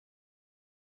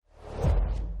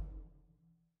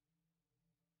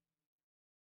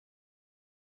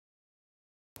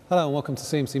Hello and welcome to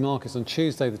CMC Markets on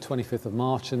Tuesday the 25th of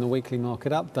March and the weekly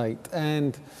market update.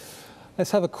 And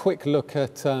let's have a quick look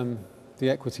at the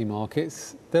equity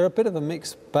markets. They're a bit of a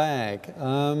mixed bag.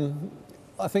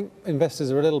 I think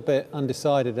investors are a little bit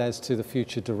undecided as to the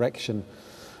future direction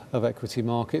of equity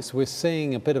markets. We're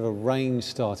seeing a bit of a range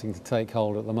starting to take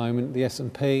hold at the moment. The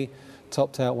S&P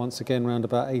topped out once again around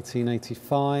about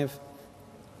 1885.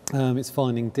 It's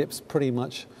finding dips pretty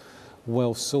much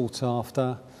well sought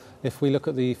after. If we look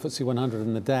at the FTSE 100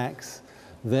 and the DAX,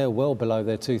 they're well below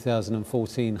their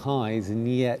 2014 highs, and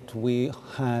yet we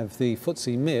have the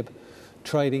FTSE MIB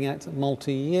trading at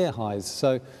multi-year highs.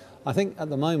 So I think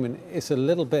at the moment there's a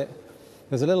little bit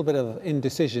of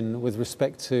indecision with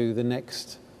respect to the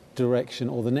next direction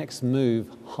or the next move,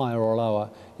 higher or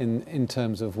lower, in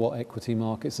terms of what equity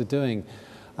markets are doing.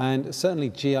 And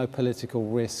certainly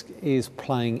geopolitical risk is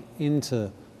playing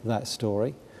into that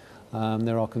story.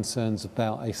 There are concerns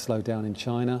about a slowdown in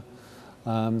China.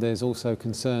 There's also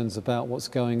concerns about what's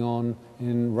going on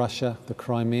in Russia, the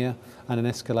Crimea, and an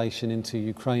escalation into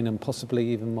Ukraine and possibly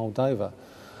even Moldova.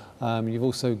 You've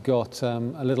also got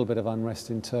a little bit of unrest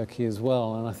in Turkey as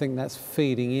well, and I think that's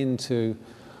feeding into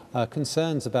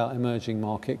concerns about emerging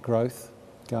market growth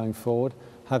going forward.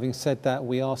 Having said that,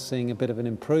 we are seeing a bit of an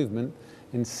improvement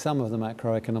in some of the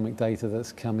macroeconomic data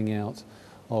that's coming out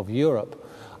of Europe.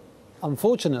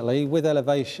 Unfortunately, with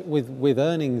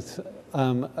earnings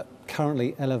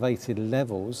currently elevated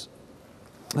levels,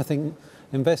 I think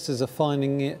investors are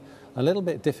finding it a little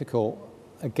bit difficult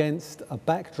against a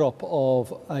backdrop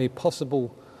of a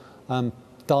possible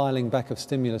dialing back of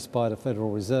stimulus by the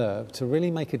Federal Reserve to really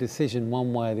make a decision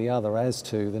one way or the other as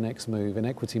to the next move in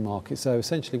equity markets. So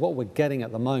essentially what we're getting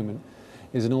at the moment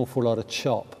is an awful lot of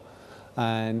chop,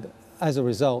 and as a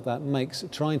result that makes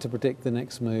trying to predict the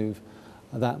next move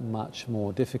that much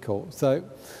more difficult. So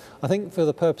I think for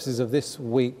the purposes of this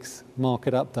week's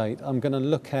market update, I'm going to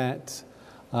look at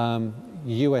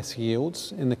US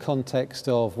yields in the context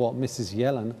of what Mrs.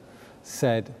 Yellen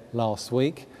said last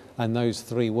week, and those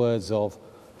three words of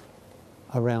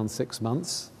around 6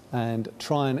 months, and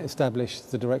try and establish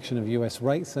the direction of US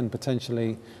rates and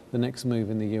potentially the next move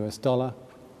in the US dollar.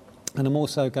 And I'm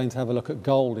also going to have a look at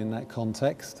gold in that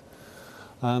context,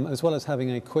 as well as having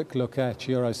a quick look at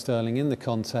euro sterling in the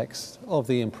context of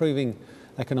the improving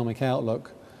economic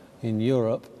outlook in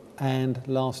Europe and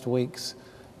last week's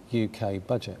UK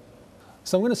budget.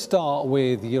 So I'm going to start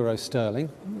with euro sterling,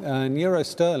 and euro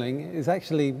sterling has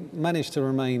actually managed to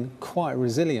remain quite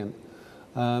resilient,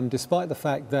 despite the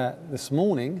fact that this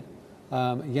morning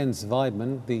Jens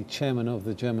Weidmann, the chairman of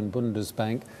the German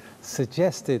Bundesbank,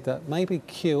 suggested that maybe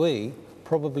QE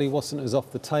probably wasn't as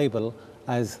off the table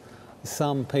as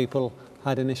some people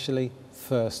had initially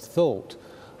first thought.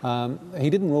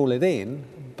 He didn't rule it in,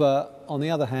 but on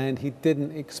the other hand, he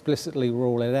didn't explicitly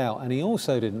rule it out, and he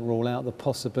also didn't rule out the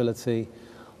possibility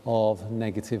of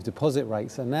negative deposit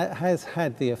rates, and that has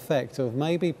had the effect of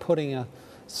maybe putting a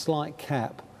slight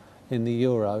cap in the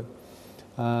euro.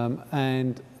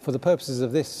 And for the purposes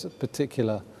of this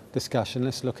particular discussion,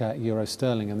 let's look at euro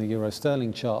sterling and the euro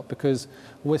sterling chart, because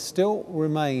there still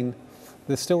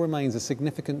remains a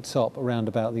significant top around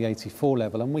about the 84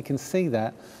 level, and we can see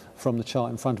that from the chart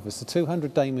in front of us. The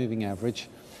 200-day moving average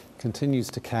continues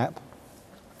to cap.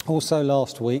 Also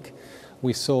last week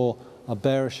we saw a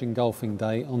bearish engulfing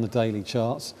day on the daily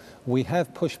charts. We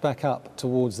have pushed back up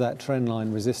towards that trend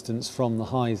line resistance from the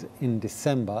highs in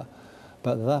December,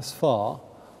 but thus far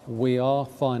we are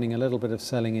finding a little bit of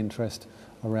selling interest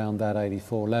around that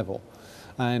 84 level.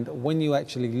 And when you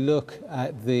actually look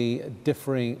at the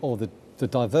differing or the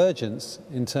divergence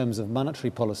in terms of monetary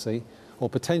policy, or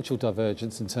potential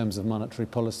divergence in terms of monetary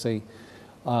policy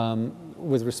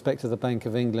with respect to the Bank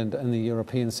of England and the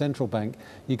European Central Bank,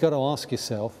 you've got to ask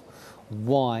yourself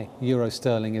why euro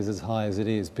sterling is as high as it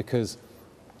is, because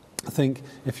I think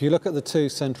if you look at the two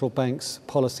central banks'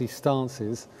 policy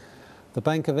stances, the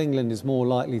Bank of England is more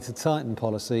likely to tighten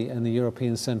policy and the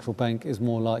European Central Bank is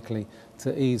more likely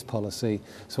to ease policy.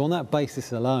 So on that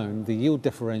basis alone, the yield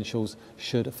differentials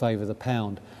should favour the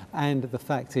pound. And the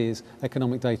fact is,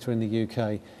 economic data in the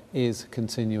UK is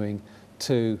continuing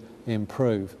to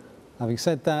improve. Having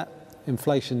said that,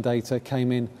 inflation data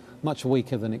came in much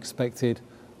weaker than expected.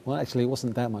 Well, actually, it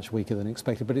wasn't that much weaker than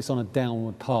expected, but it's on a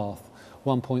downward path,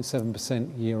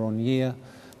 1.7% year on year.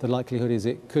 The likelihood is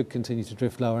it could continue to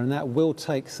drift lower, and that will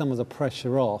take some of the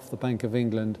pressure off the Bank of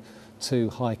England to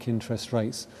hike interest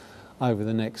rates over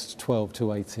the next 12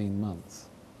 to 18 months.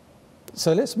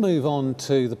 So let's move on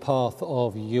to the path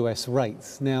of US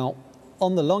rates. Now,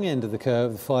 on the long end of the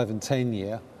curve, the 5 and 10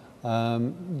 year,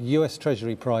 US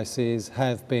Treasury prices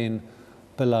have been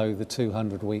below the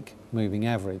 200-week moving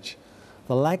average.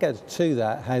 The laggard to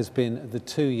that has been the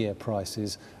 2-year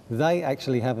prices. They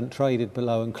actually haven't traded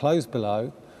below and closed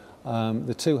below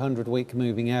the 200-week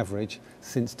moving average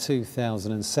since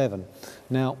 2007.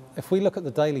 Now, if we look at the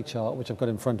daily chart, which I've got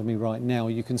in front of me right now,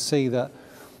 you can see that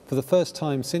for the first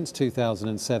time since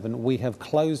 2007, we have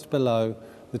closed below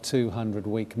the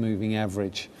 200-week moving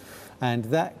average. And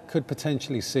that could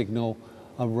potentially signal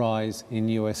a rise in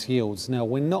US yields. Now,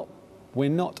 we're not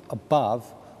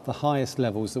above the highest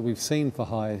levels that we've seen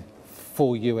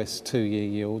for US 2-year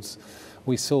yields.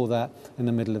 We saw that in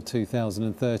the middle of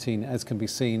 2013, as can be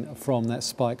seen from that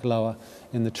spike lower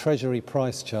in the Treasury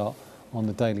price chart on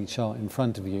the daily chart in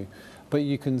front of you. But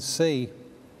you can see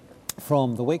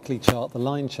from the weekly chart, the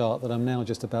line chart that I'm now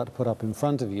just about to put up in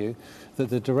front of you, that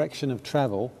the direction of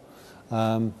travel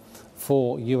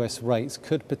for US rates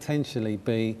could potentially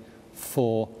be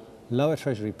for lower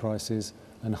Treasury prices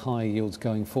and higher yields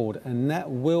going forward, and that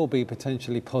will be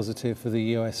potentially positive for the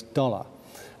US dollar,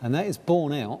 and that is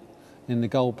borne out in the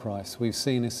gold price. We've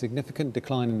seen a significant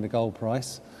decline in the gold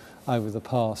price over the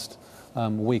past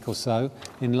week or so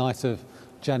in light of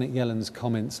Janet Yellen's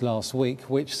comments last week,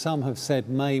 which some have said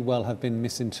may well have been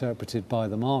misinterpreted by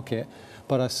the market,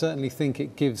 but I certainly think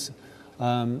it gives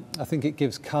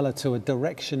colour to a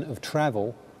direction of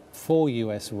travel for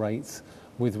US rates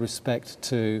with respect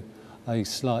to a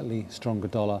slightly stronger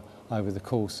dollar over the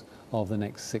course of the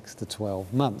next 6 to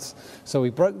 12 months. So we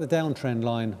broke the downtrend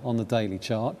line on the daily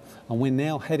chart, and we're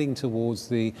now heading towards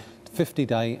the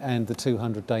 50-day and the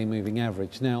 200-day moving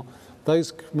average. Now,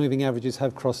 those moving averages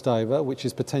have crossed over, which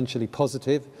is potentially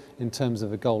positive in terms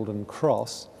of a golden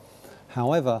cross.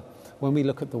 However, when we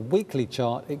look at the weekly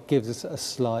chart, it gives us a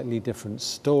slightly different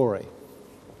story,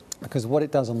 because what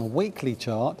it does on the weekly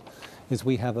chart is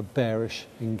we have a bearish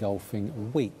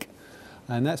engulfing week,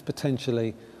 and that's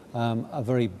potentially a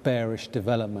very bearish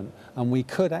development, and we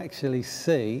could actually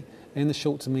see in the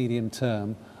short to medium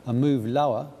term a move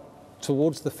lower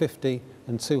towards the 50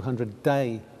 and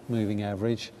 200-day moving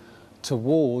average,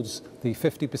 towards the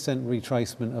 50%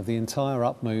 retracement of the entire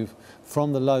up move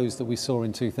from the lows that we saw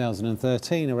in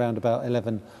 2013 around about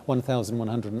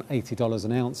 $1,180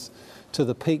 an ounce to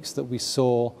the peaks that we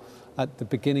saw at the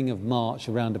beginning of March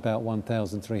around about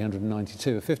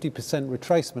 1,392. A 50%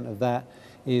 retracement of that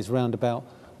is round about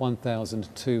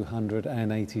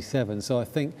 1,287. So I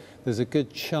think there's a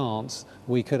good chance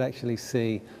we could actually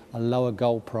see a lower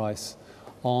gold price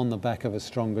on the back of a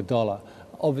stronger dollar.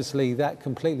 Obviously, that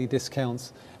completely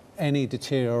discounts any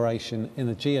deterioration in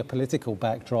the geopolitical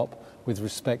backdrop with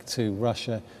respect to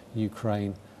Russia,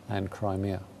 Ukraine, and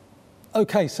Crimea.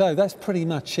 Okay, so that's pretty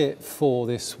much it for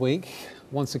this week.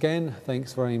 Once again,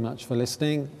 thanks very much for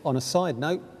listening. On a side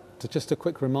note, just a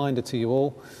quick reminder to you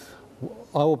all,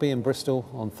 I will be in Bristol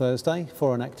on Thursday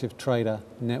for an Active Trader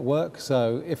network.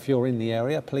 So if you're in the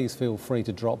area, please feel free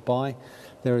to drop by.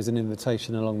 There is an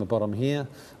invitation along the bottom here.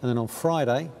 And then on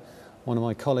Friday, one of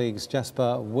my colleagues,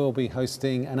 Jasper, will be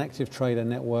hosting an Active Trader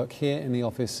network here in the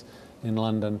office in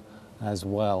London as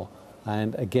well.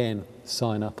 And again,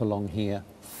 sign up along here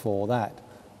for that.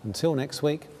 Until next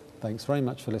week, thanks very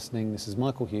much for listening. This is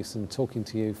Michael Hewson talking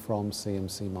to you from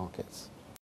CMC Markets.